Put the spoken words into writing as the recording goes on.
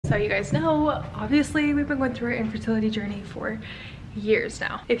So you guys know, obviously we've been going through our infertility journey for years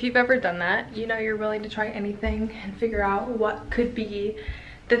now. If you've ever done that, you know you're willing to try anything and figure out what could be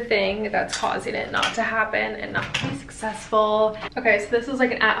the thing that's causing it not to happen and not to be successful. Okay, so this is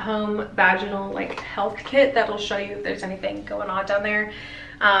like an at-home vaginal like health kit that'll show you if there's anything going on down there.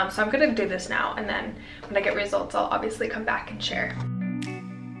 So I'm gonna do this now, and then when I get results, I'll obviously come back and share.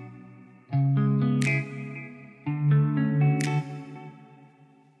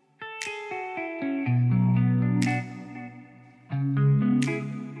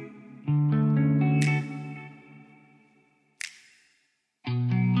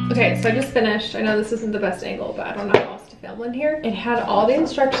 Okay, so I just finished. I know this isn't the best angle, but I don't know how else to film in here. It had all the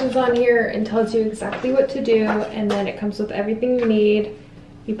instructions on here and tells you exactly what to do, and then it comes with everything you need.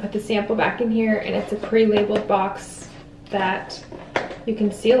 You put the sample back in here, and it's a pre-labeled box that you can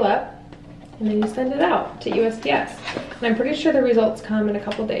seal up, and then you send it out to USPS. And I'm pretty sure the results come in a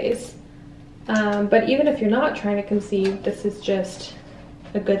couple days. But even if you're not trying to conceive, this is just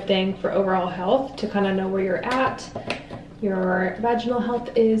a good thing for overall health, to kind of know where you're at. Your vaginal health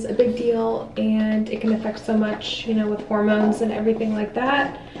is a big deal, and it can affect so much, you know, with hormones and everything like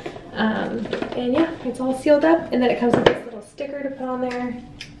that. And yeah, it's all sealed up, and then it comes with this little sticker to put on there, and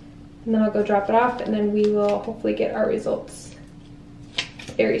then I'll go drop it off, and then we will hopefully get our results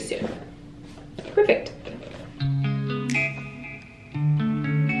very soon. Perfect.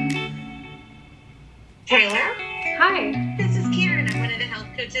 Taylor? Hi. This is Karen. I'm one of the health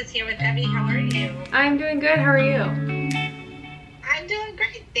coaches here with Evvy. How are you? I'm doing good. How are you? I'm doing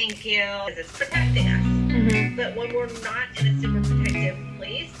great, thank you. It's protecting us. But when we're not in a super protective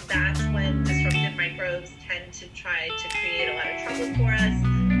place, that's when disruptive microbes tend to try to create a lot of trouble for us.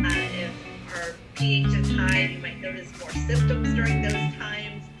 If our pH is high, you might notice more symptoms during those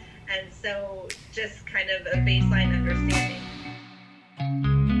times. And so just kind of a baseline understanding.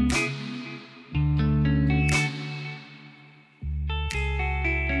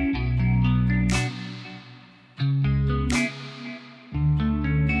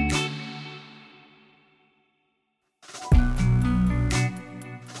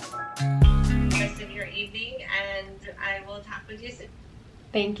 Evening, and I will talk with you soon.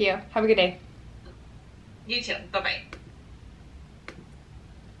 Thank you. Have a good day. You too. Bye-bye.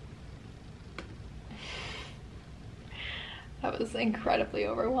 That was incredibly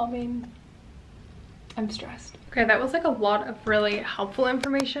overwhelming. I'm stressed. Okay, that was like a lot of really helpful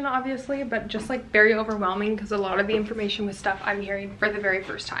information, obviously, but just like very overwhelming, because a lot of the information was stuff I'm hearing for the very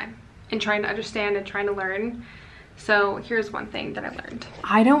first time and trying to understand and trying to learn. So here's one thing that I learned.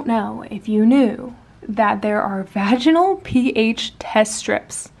 I don't know if you knew that there are vaginal pH test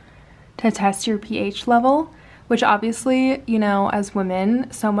strips to test your pH level, which obviously, you know, as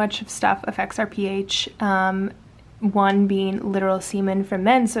women, so much of stuff affects our pH, one being literal semen from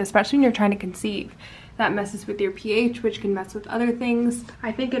men. So especially when you're trying to conceive, that messes with your pH, which can mess with other things.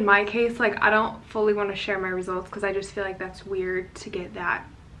 I think in my case, like, I don't fully want to share my results because I just feel like that's weird to get that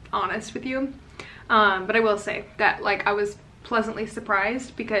honest with you. But I will say that, like, I was pleasantly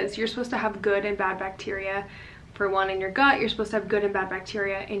surprised, because you're supposed to have good and bad bacteria. For one, in your gut, you're supposed to have good and bad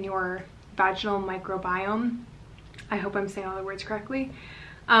bacteria in your vaginal microbiome. I hope I'm saying all the words correctly.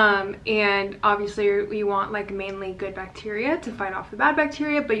 And obviously you want like mainly good bacteria to fight off the bad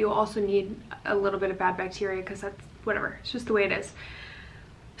bacteria, but you also need a little bit of bad bacteria, because that's whatever, it's just the way it is.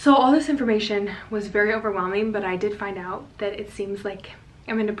 So all this information was very overwhelming, but I did find out that it seems like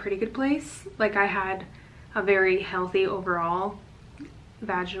I'm in a pretty good place. Like, I had a very healthy overall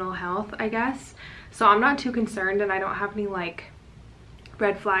vaginal health, I guess. So I'm not too concerned, and I don't have any like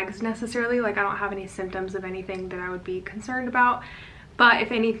red flags necessarily. Like, I don't have any symptoms of anything that I would be concerned about. But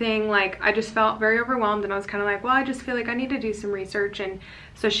if anything, like, I just felt very overwhelmed, and I was kind of like, well, I just feel like I need to do some research. And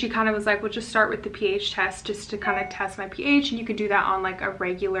so she kind of was like, well, just start with the pH test just to kind of test my pH, and you can do that on like a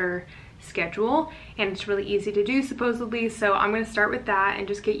regular schedule, and it's really easy to do supposedly. So I'm going to start with that and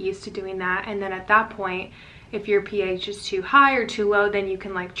just get used to doing that, and then at that point, if your pH is too high or too low, then you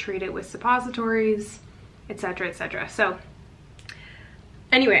can like treat it with suppositories, etc., etc. So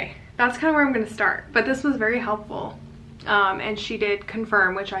anyway, that's kind of where I'm going to start, but this was very helpful. And she did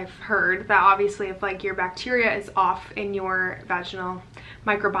confirm, which I've heard, that obviously if like your bacteria is off in your vaginal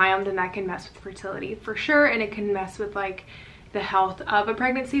microbiome, then that can mess with fertility for sure, and it can mess with like the health of a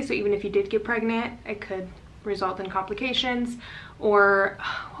pregnancy. So even if you did get pregnant, it could result in complications. Or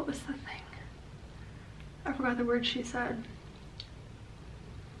what was the thing? I forgot the word she said.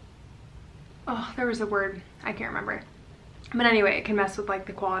 Oh, there was a word, I can't remember. But anyway, it can mess with like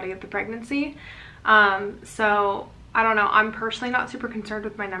the quality of the pregnancy. So I don't know, I'm personally not super concerned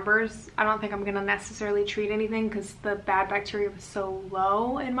with my numbers. I don't think I'm gonna necessarily treat anything because the bad bacteria was so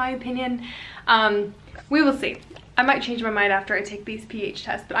low in my opinion. We will see. I might change my mind after I take these pH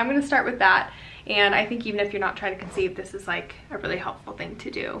tests, but I'm gonna start with that. And I think even if you're not trying to conceive, this is like a really helpful thing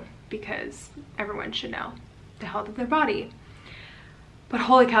to do because everyone should know the health of their body. But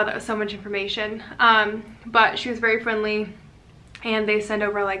holy cow, that was so much information. But she was very friendly. And they send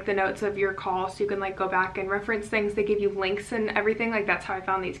over like the notes of your call so you can like go back and reference things. They give you links and everything. Like that's how I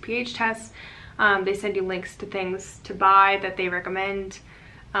found these pH tests. They send you links to things to buy that they recommend,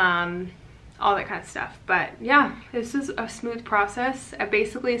 all that kind of stuff. But yeah, this is a smooth process. I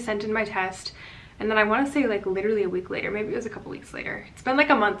basically sent in my test and then I want to say like literally a week later, maybe it was a couple weeks later. It's been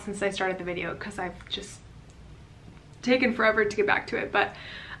like a month since I started the video because I've just taken forever to get back to it. But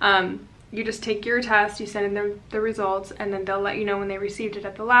you just take your test, you send in them the results, and then they'll let you know when they received it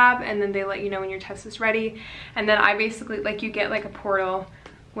at the lab, and then they let you know when your test is ready. And then I basically, like, you get like a portal,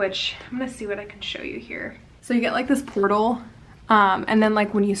 which I'm gonna see what I can show you here. So you get like this portal, and then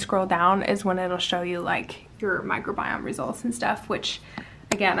like when you scroll down is when it'll show you like your microbiome results and stuff, which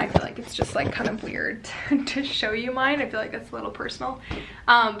again, I feel like it's just like kind of weird to show you mine. I feel like it's a little personal,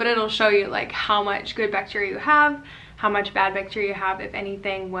 but it'll show you like how much good bacteria you have, how much bad bacteria you have, if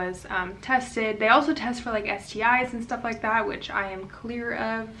anything was tested. They also test for like STIs and stuff like that, which I am clear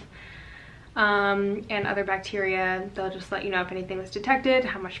of, and other bacteria. They'll just let you know if anything was detected,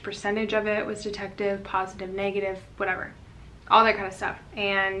 how much percentage of it was detected, positive, negative, whatever, all that kind of stuff.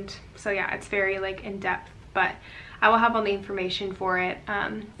 And so yeah, it's very like in-depth, but I will have all the information for it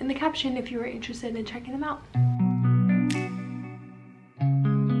in the caption if you are interested in checking them out.